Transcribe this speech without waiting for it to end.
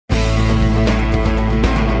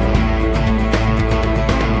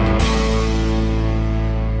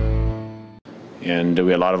and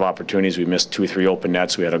we had a lot of opportunities. We missed 2 or 3 open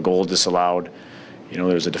nets. We had a goal disallowed. There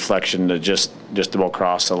was a deflection that just about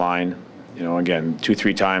crossed the line. Again, 2 or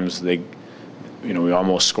 3 times we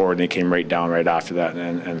almost scored, and they came right down right after that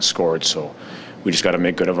and scored. So we just got to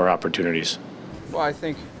make good of our opportunities. Well, I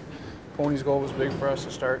think Pony's goal was big for us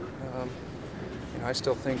to start. I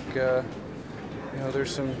still think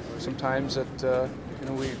there's some times that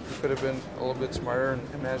we could have been a little bit smarter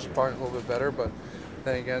and managed the puck a little bit better. But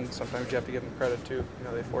then again, sometimes you have to give them credit too.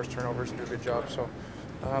 They force turnovers and do a good job. So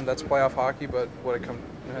that's playoff hockey. But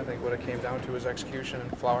I think what it came down to was execution,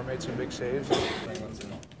 and Flower made some big saves.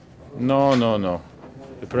 No.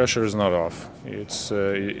 The pressure is not off. This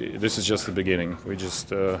is just the beginning. We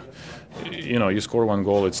just, you score 1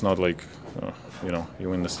 goal. It's not like, you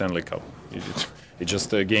win the Stanley Cup. It's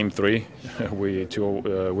just game 3. We're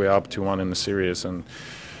up 2-1 in the series, and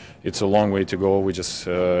it's a long way to go. We just,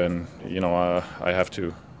 I have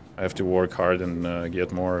to work hard and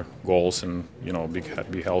get more goals, and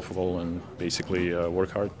be helpful and basically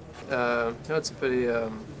work hard. It's a pretty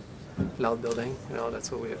loud building.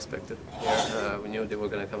 That's what we expected here. We knew they were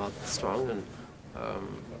going to come out strong, and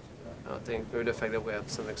I think maybe the fact that we have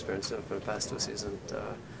some experience from the past 2 seasons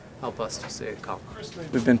help us to stay calm.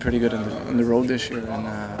 We've been pretty good on the road this year,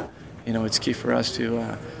 and it's key for us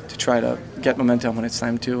to try to get momentum when it's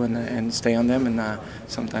time to, and stay on them. And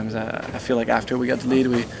sometimes I feel like after we got the lead,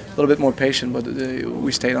 we a little bit more patient, but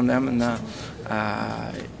we stayed on them, and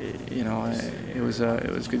it was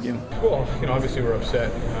a good game. Well, obviously we're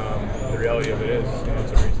upset. The reality of it is,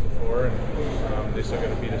 it's a race to 4, and they still got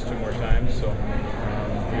to beat us 2 more times. So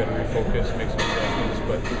we got to refocus, make some adjustments.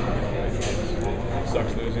 But it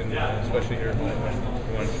sucks losing, especially here. We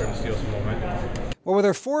want to try to steal some momentum. Well, with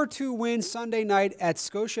their 4-2 win Sunday night at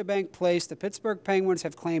Scotiabank Place, the Pittsburgh Penguins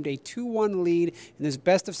have claimed a 2-1 lead in this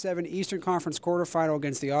best-of-7 Eastern Conference quarterfinal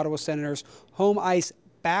against the Ottawa Senators. Home ice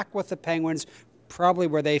back with the Penguins, probably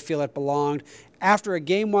where they feel it belonged. After a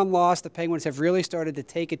Game 1 loss, the Penguins have really started to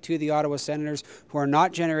take it to the Ottawa Senators, who are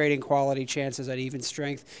not generating quality chances at even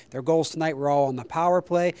strength. Their goals tonight were all on the power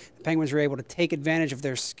play. The Penguins were able to take advantage of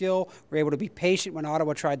their skill, were able to be patient when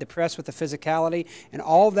Ottawa tried to press with the physicality, and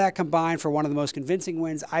all of that combined for one of the most convincing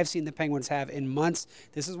wins I've seen the Penguins have in months.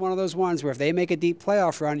 This is one of those ones where if they make a deep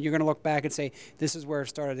playoff run, you're going to look back and say, this is where it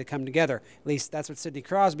started to come together. At least that's what Sidney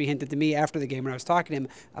Crosby hinted to me after the game when I was talking to him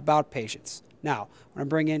about patience. Now, I'm going to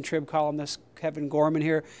bring in Trib columnist Kevin Gorman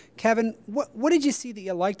here. Kevin, what did you see that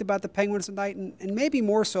you liked about the Penguins tonight? And maybe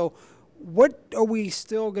more so, what are we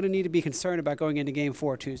still going to need to be concerned about going into Game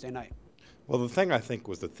 4 Tuesday night? Well, the thing I think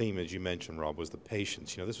was the theme, as you mentioned, Rob, was the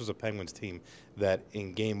patience. This was a Penguins team that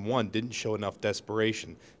in Game 1 didn't show enough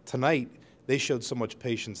desperation. Tonight, they showed so much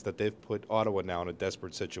patience that they've put Ottawa now in a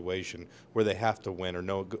desperate situation where they have to win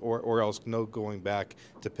or else no going back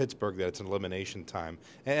to Pittsburgh, that it's an elimination time.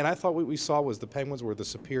 And I thought what we saw was the Penguins were the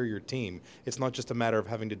superior team. It's not just a matter of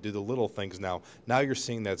having to do the little things now. Now you're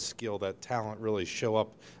seeing that skill, that talent really show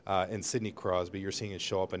up in Sidney Crosby. You're seeing it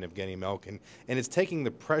show up in Evgeny Malkin. And it's taking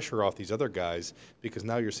the pressure off these other guys because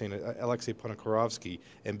now you're seeing Alexei Ponikarovsky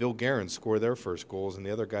and Bill Guerin score their first goals, and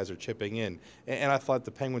the other guys are chipping in. And I thought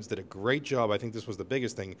the Penguins did a great job. I think this was the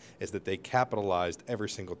biggest thing, is that they capitalized every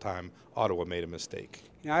single time Ottawa made a mistake.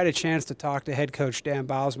 I had a chance to talk to head coach Dan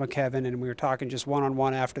Bylsma, Kevin, and we were talking just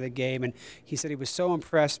one-on-one after the game, and he said he was so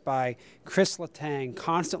impressed by Chris Letang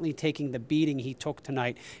constantly taking the beating he took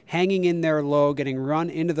tonight, hanging in there low, getting run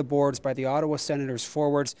into the boards by the Ottawa Senators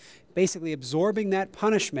forwards, basically absorbing that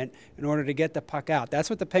punishment in order to get the puck out. That's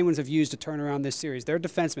what the Penguins have used to turn around this series. Their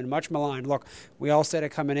defensemen, much maligned. Look, we all said it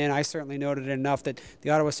coming in. I certainly noted it enough that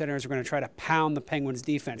the Ottawa Senators are going to try to pound the Penguins'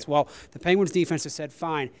 defense. Well, the Penguins' defense has said,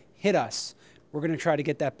 fine, hit us. We're going to try to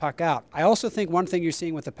get that puck out. I also think one thing you're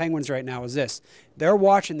seeing with the Penguins right now is this. They're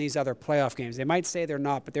watching these other playoff games. They might say they're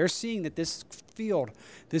not, but they're seeing that this field,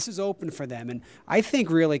 this is open for them. And I think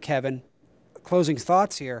really, Kevin, closing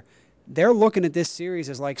thoughts here, they're looking at this series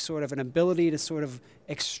as like sort of an ability to sort of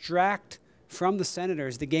extract from the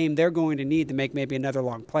Senators the game they're going to need to make maybe another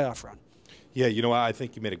long playoff run. Yeah, I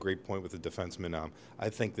think you made a great point with the defensemen. I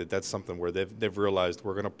think that's something where they've realized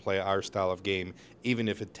we're going to play our style of game, even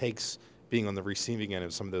if it takes being on the receiving end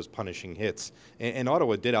of some of those punishing hits. And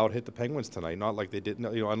Ottawa did out-hit the Penguins tonight, not like they did,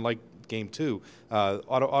 unlike Game 2.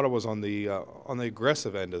 Ottawa's on the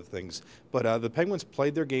aggressive end of things. But the Penguins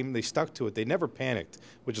played their game. They stuck to it. They never panicked,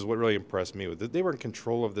 which is what really impressed me. They were in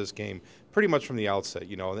control of this game pretty much from the outset,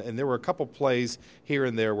 And there were a couple plays here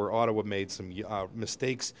and there where Ottawa made some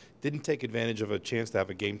mistakes, didn't take advantage of a chance to have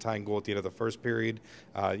a game-tying goal at the end of the first period.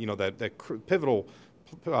 That pivotal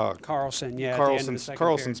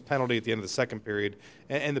Carlson's penalty at the end of the second period,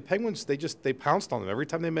 And the Penguins, they pounced on them. Every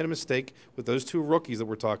time they made a mistake with those two rookies that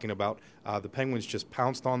we're talking about, the Penguins just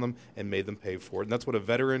pounced on them and made them pay for it. And that's what a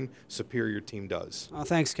veteran, superior team does. Oh,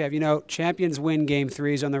 thanks, Kev. You know, champions win Game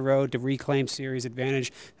 3s on the road to reclaim series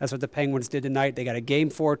advantage. That's what the Penguins did tonight. They got a Game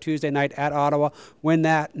 4 Tuesday night at Ottawa, win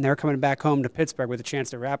that, and they're coming back home to Pittsburgh with a chance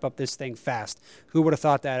to wrap up this thing fast. Who would have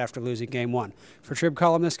thought that after losing Game 1? For Trib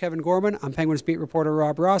columnist Kevin Gorman, I'm Penguins beat reporter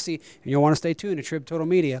Rob Rossi, and you'll want to stay tuned to Trib Total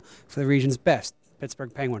Media for the region's best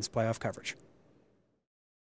Pittsburgh Penguins playoff coverage.